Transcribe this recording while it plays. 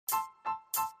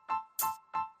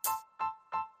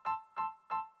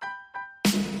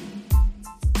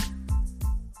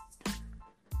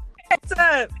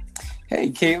Hey,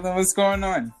 Caitlin, what's going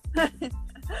on?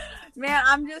 Man,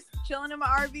 I'm just chilling in my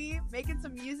RV, making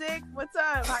some music. What's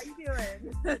up? How you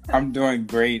doing? I'm doing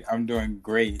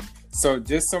great. So,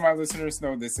 just so my listeners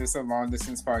know, this is a long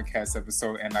distance podcast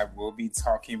episode, and I will be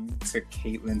talking to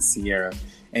Caitlin Sierra.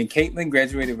 And Caitlin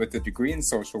graduated with a degree in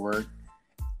social work,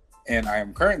 and I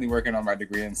am currently working on my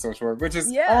degree in social work, which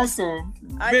is also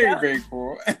very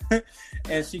cool.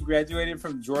 And she graduated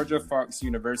from Georgia Fox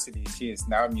University. She is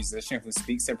now a musician who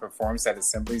speaks and performs at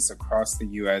assemblies across the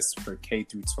U.S. for K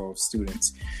through 12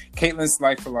 students. Caitlin's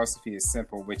life philosophy is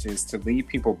simple, which is to leave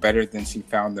people better than she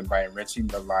found them by enriching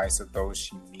the lives of those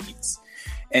she meets.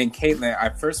 And Caitlin, I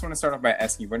first want to start off by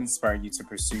asking, what inspired you to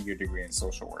pursue your degree in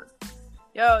social work?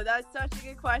 Yo, that's such a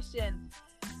good question.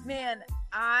 Man,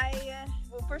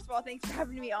 first of all, thanks for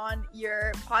having me on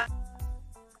your podcast.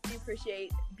 I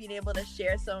appreciate being able to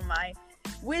share some of my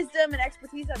wisdom and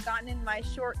expertise I've gotten in my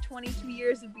short 22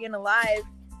 years of being alive.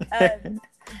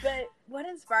 But what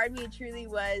inspired me truly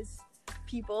was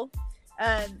people,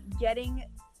 getting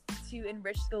to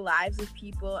enrich the lives of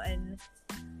people and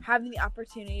having the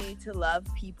opportunity to love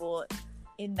people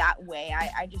in that way.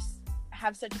 I just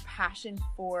have such a passion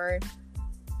for,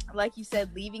 like you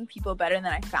said, leaving people better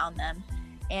than I found them.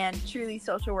 And truly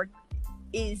social work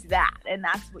is that. And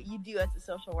that's what you do as a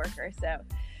social worker. So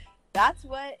that's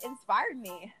what inspired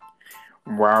me.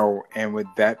 Wow. And with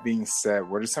that being said,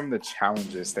 what are some of the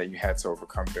challenges that you had to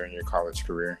overcome during your college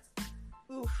career?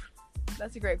 Oof,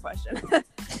 that's a great question.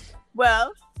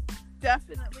 Well,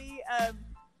 definitely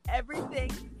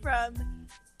everything from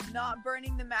not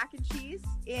burning the mac and cheese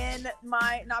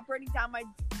not burning down my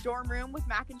dorm room with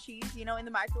mac and cheese, in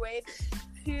the microwave,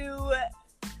 to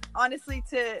honestly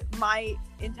to my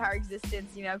entire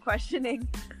existence, questioning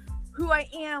who I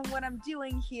am, what I'm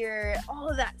doing here, all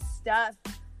of that stuff.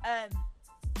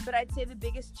 But I'd say the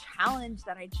biggest challenge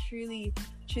that I truly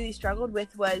struggled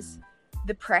with was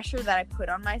the pressure that I put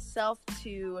on myself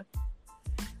to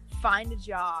find a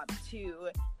job, to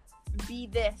be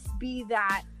this, be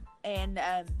that, and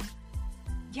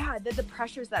the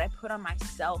pressures that I put on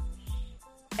myself.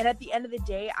 And at the end of the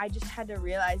day, I just had to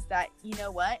realize that, you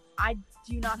know what? I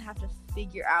do not have to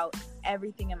figure out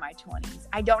everything in my 20s.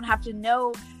 I don't have to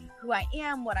know who I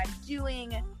am, what I'm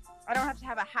doing. I don't have to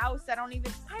have a house. I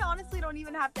honestly don't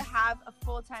even have to have a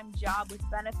full-time job with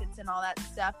benefits and all that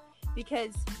stuff,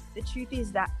 because the truth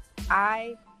is that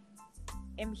I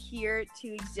am here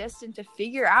to exist and to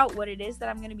figure out what it is that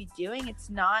I'm going to be doing. It's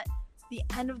not the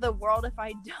end of the world if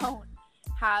I don't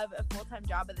have a full-time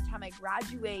job by the time I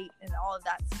graduate and all of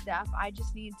that stuff. I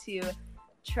just need to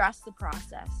trust the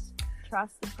process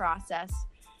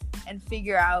and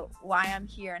figure out why I'm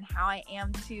here and how I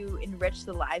am to enrich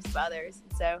the lives of others.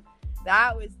 And so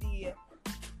that was the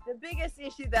biggest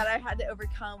issue that I had to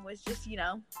overcome, was just,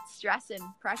 stress and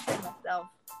pressuring myself.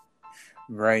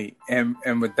 Right.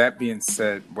 And with that being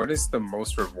said, what is the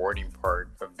most rewarding part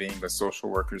of being a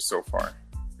social worker so far?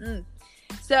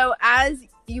 So as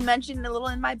you mentioned a little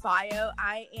in my bio,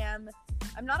 I'm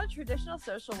not a traditional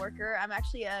social worker. I'm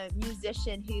actually a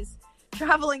musician who's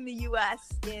traveling the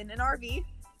U.S. in an RV,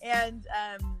 and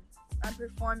I'm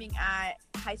performing at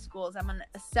high schools. I'm an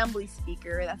assembly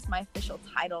speaker. That's my official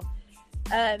title.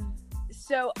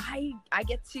 So I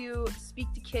get to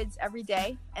speak to kids every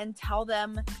day and tell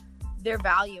them their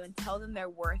value and tell them their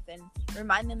worth and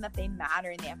remind them that they matter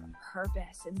and they have a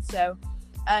purpose. And so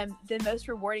the most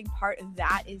rewarding part of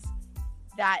that is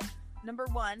that, number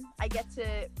one, I get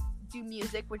to do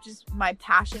music, which is my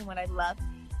passion, what I love.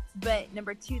 But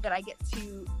number two, that I get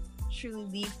to truly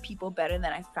leave people better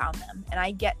than I found them. And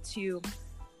I get to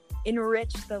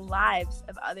enrich the lives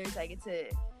of others. I get to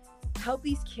help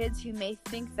these kids who may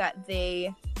think that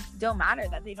they don't matter,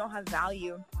 that they don't have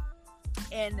value,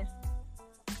 and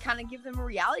kind of give them a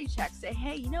reality check. Say,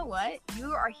 hey, you know what?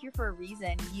 You are here for a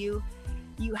reason. You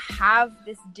have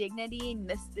this dignity and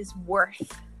this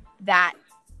worth that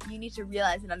you need to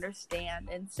realize and understand.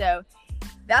 And so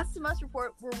that's the most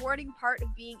rewarding part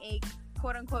of being a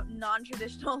quote-unquote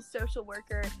non-traditional social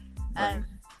worker,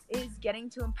 is getting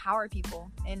to empower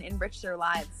people and enrich their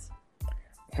lives.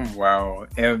 Wow.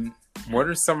 And what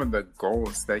are some of the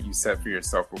goals that you set for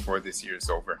yourself before this year is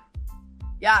over?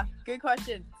 Yeah, good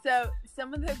question. So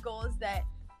some of the goals that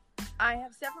I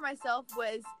have set for myself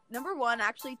was, number one,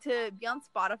 actually to be on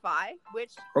Spotify,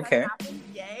 which has happened.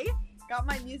 Yay. Got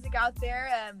my music out there.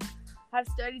 Have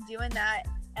started doing that.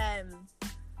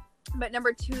 But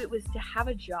number two, it was to have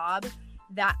a job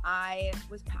that I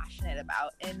was passionate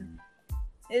about. And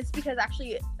it's because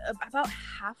actually about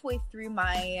halfway through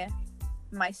my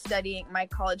studying, my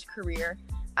college career,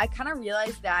 I kind of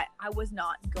realized that I was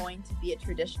not going to be a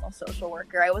traditional social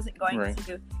worker. I wasn't going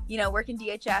to, work in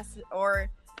DHS or,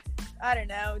 I don't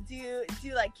know, do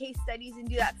like case studies and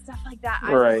do that stuff like that.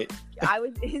 I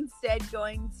was instead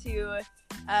going to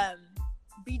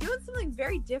be doing something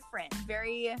very different,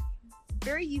 very,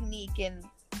 very unique and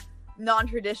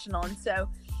non-traditional. And so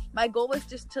my goal was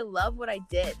just to love what I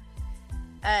did.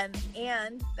 And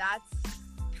that's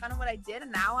kind of what I did.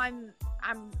 And now I'm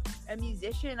a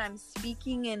musician. I'm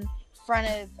speaking in front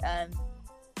of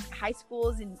high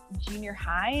schools and junior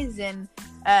highs, and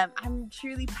I'm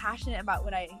truly passionate about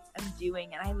what I am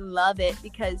doing, and I love it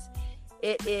because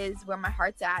it is where my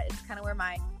heart's at. It's kind of where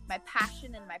my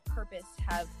passion and my purpose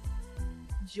have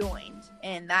joined,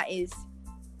 and that is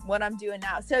what I'm doing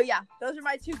now. So yeah, those are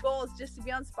my two goals: just to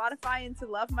be on Spotify and to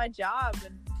love my job.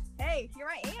 And hey, here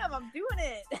I am. I'm doing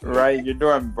it. Right, you're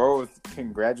doing both.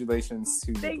 Congratulations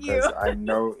to you. Thank because you. I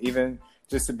know even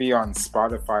just to be on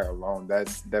Spotify alone,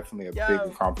 that's definitely a big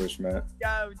accomplishment.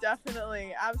 Yo,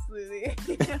 definitely. Absolutely.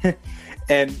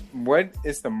 And what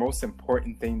is the most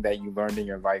important thing that you learned in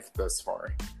your life thus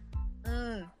far?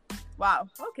 Wow.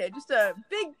 Okay, just a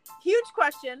big, huge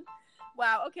question.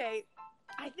 Wow. Okay.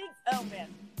 I think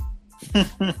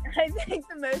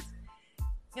the most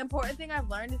important thing I've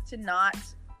learned is to not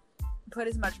put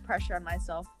as much pressure on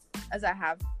myself as I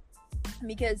have,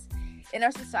 because in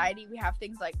our society we have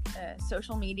things like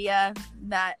social media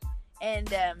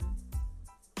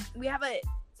we have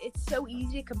it's so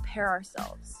easy to compare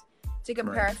ourselves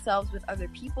with other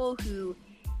people who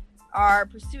are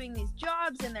pursuing these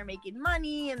jobs and they're making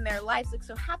money and their lives look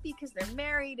so happy because they're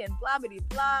married and blah blah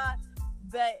blah.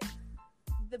 But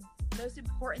the most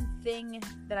important thing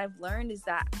that I've learned is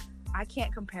that I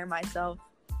can't compare myself.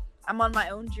 I'm on my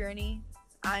own journey.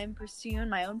 I'm pursuing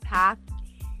my own path.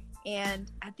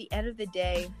 And at the end of the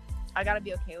day, I got to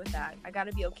be okay with that. I got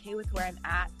to be okay with where I'm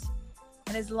at.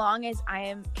 And as long as I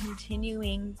am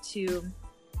continuing to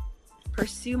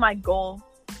pursue my goal,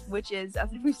 which is, as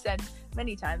we've said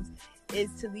many times,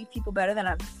 is to leave people better than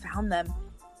I've found them,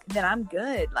 then I'm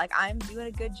good. Like, I'm doing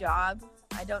a good job.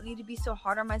 I don't need to be so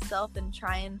hard on myself and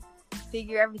try and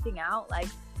figure everything out. Like,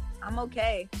 I'm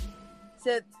okay.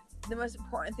 So the most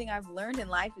important thing I've learned in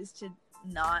life is to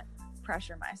not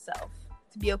pressure myself,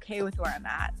 to be okay with where I'm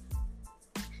at.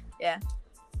 Yeah.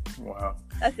 Wow.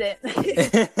 That's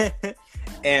it.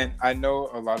 And I know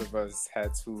a lot of us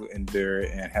had to endure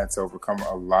and had to overcome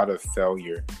a lot of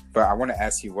failure, but I want to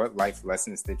ask you, what life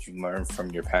lessons did you learn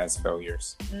from your past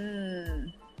failures?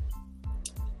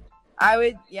 I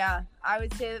would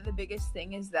say that the biggest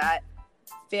thing is that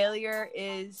failure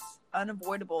is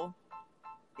unavoidable.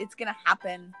 It's going to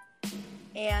happen.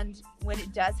 And when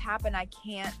it does happen, I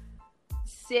can't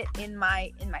sit in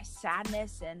my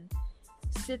sadness and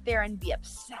sit there and be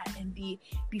upset and be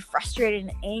frustrated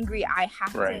and angry. I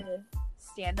have to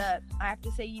stand up. I have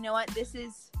to say, you know what, this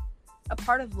is a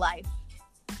part of life.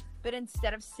 But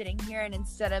instead of sitting here and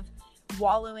instead of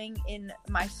wallowing in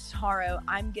my sorrow,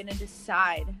 I'm going to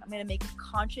decide, I'm going to make a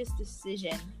conscious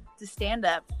decision to stand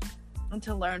up and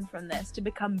to learn from this, to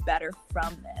become better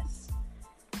from this.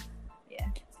 Yeah.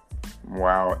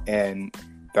 Wow. And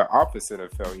the opposite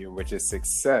of failure, which is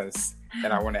success.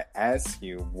 And I want to ask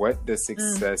you, what does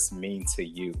success mean to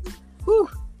you? Whew,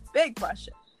 big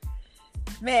question.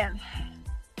 Man,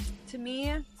 to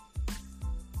me,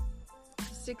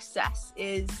 success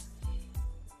is,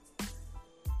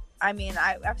 I mean,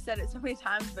 I've said it so many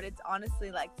times, but it's honestly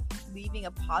like leaving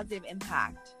a positive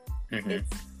impact. Mm-hmm. It's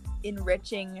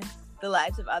enriching the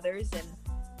lives of others and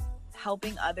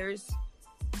helping others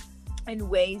in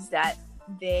ways that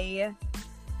they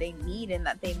need and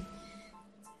that they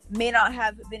may not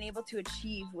have been able to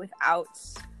achieve without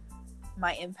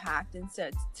my impact. And so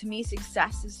to me,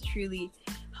 success is truly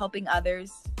helping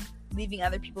others, leaving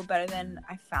other people better than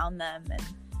I found them, and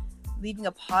leaving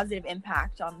a positive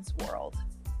impact on this world.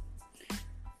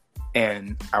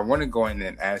 And I want to go in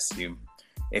and ask you,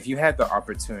 if you had the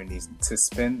opportunity to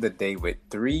spend the day with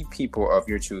 3 people of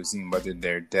your choosing, whether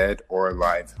they're dead or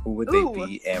alive, who would they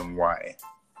be and why?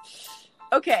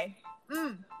 Okay.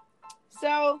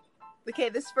 So,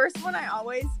 this first one I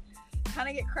always kind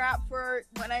of get crap for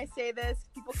when I say this.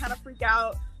 People kind of freak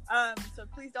out. So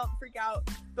please don't freak out.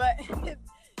 But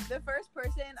the first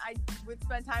person I would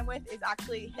spend time with is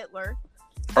actually Hitler.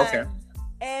 Okay.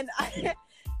 And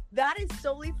that is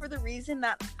solely for the reason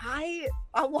that I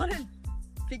want to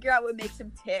figure out what makes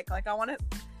him tick. Like, I want to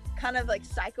kind of like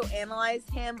psychoanalyze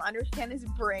him, understand his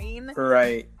brain.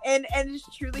 Right. And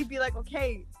just truly be like,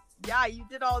 okay, yeah, you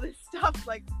did all this stuff.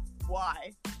 Like,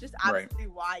 why? Just absolutely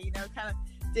why, kind of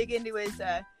dig into his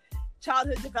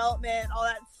childhood development, all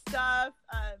that stuff.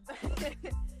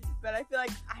 But I feel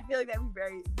like that'd be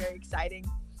very, very exciting.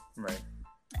 Right.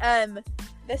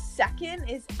 The second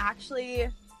is actually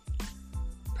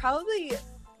probably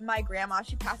my grandma.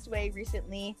 She passed away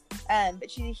recently, but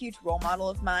she's a huge role model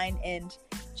of mine, and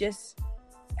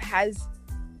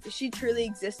she truly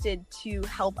existed to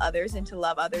help others and to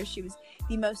love others. She was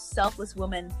the most selfless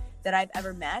woman that I've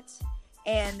ever met,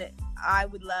 and I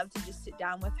would love to just sit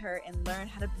down with her and learn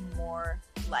how to be more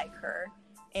like her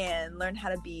and learn how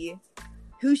to be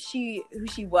who she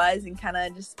was, and kind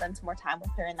of just spend some more time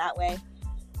with her in that way.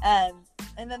 And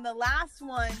then the last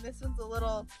one, this one's a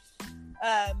little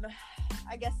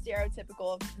I guess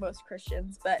stereotypical of most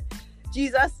Christians, but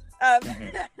Jesus.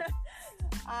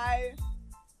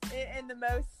 In the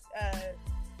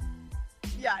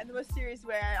most serious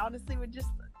way, I honestly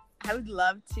I would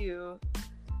love to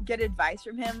get advice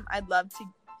from him. I'd love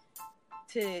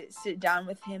to sit down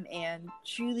with him and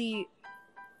truly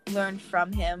learn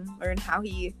from him, learn how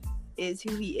he is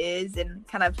who he is, and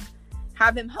kind of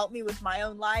have him help me with my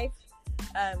own life,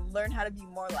 learn how to be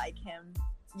more like him.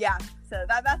 Yeah, so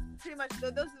that's pretty much,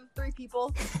 those are the three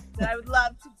people that I would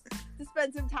love to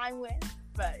spend some time with.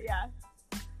 But yeah.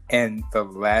 And the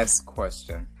last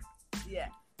question. Yeah.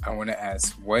 I want to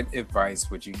ask, what advice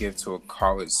would you give to a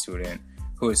college student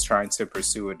who is trying to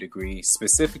pursue a degree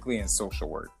specifically in social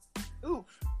work? Ooh.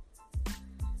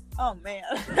 Oh man.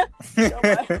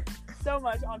 so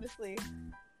much, honestly.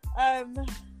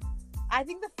 I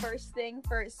think the first thing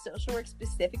for social work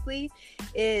specifically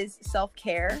is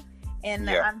self-care. And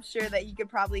yeah. I'm sure that you could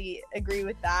probably agree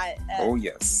with that. Oh,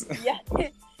 yes. Yeah.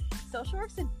 Social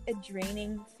work's a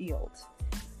draining field.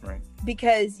 Right.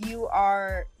 Because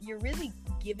you're really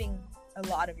giving a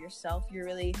lot of yourself. You're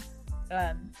really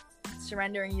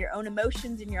surrendering your own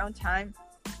emotions and your own time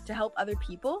to help other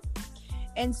people.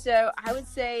 And so I would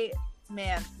say,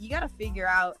 man, you got to figure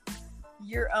out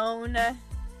your own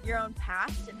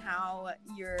past and how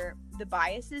the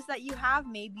biases that you have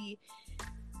maybe,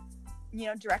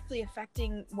 directly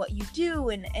affecting what you do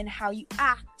and how you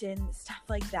act and stuff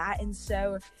like that. And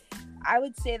so I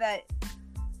would say that,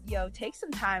 take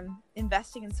some time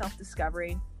investing in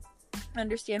self-discovery,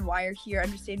 understand why you're here,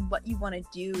 understand what you want to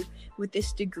do with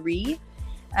this degree,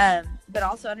 but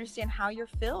also understand how you're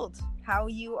filled, how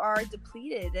you are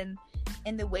depleted,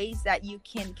 and the ways that you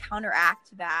can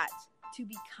counteract that to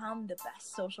become the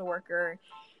best social worker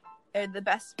or the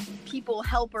best people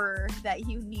helper that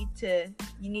you need to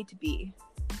be.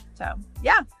 So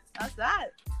yeah, that's that.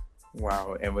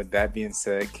 Wow. And with that being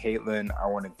said, Caitlin, I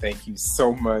want to thank you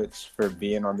so much for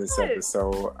being on this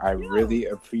episode. I really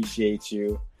appreciate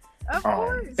you. Of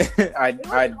course.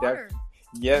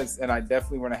 Yes, and I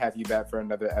definitely want to have you back for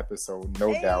another episode,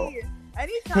 no doubt.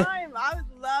 Anytime. I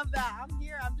would love that. I'm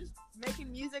here. I'm just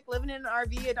making music, living in an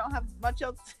RV. I don't have much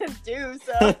else to do,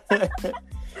 so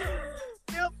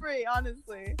feel free,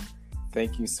 honestly.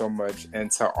 Thank you so much.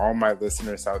 And to all my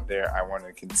listeners out there, I want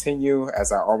to continue.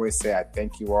 As I always say, I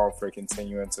thank you all for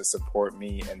continuing to support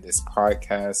me in this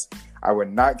podcast. I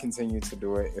would not continue to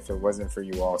do it if it wasn't for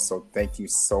you all. So thank you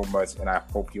so much. And I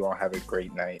hope you all have a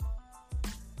great night.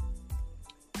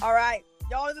 All right.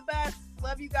 Y'all are the best.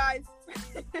 Love you guys.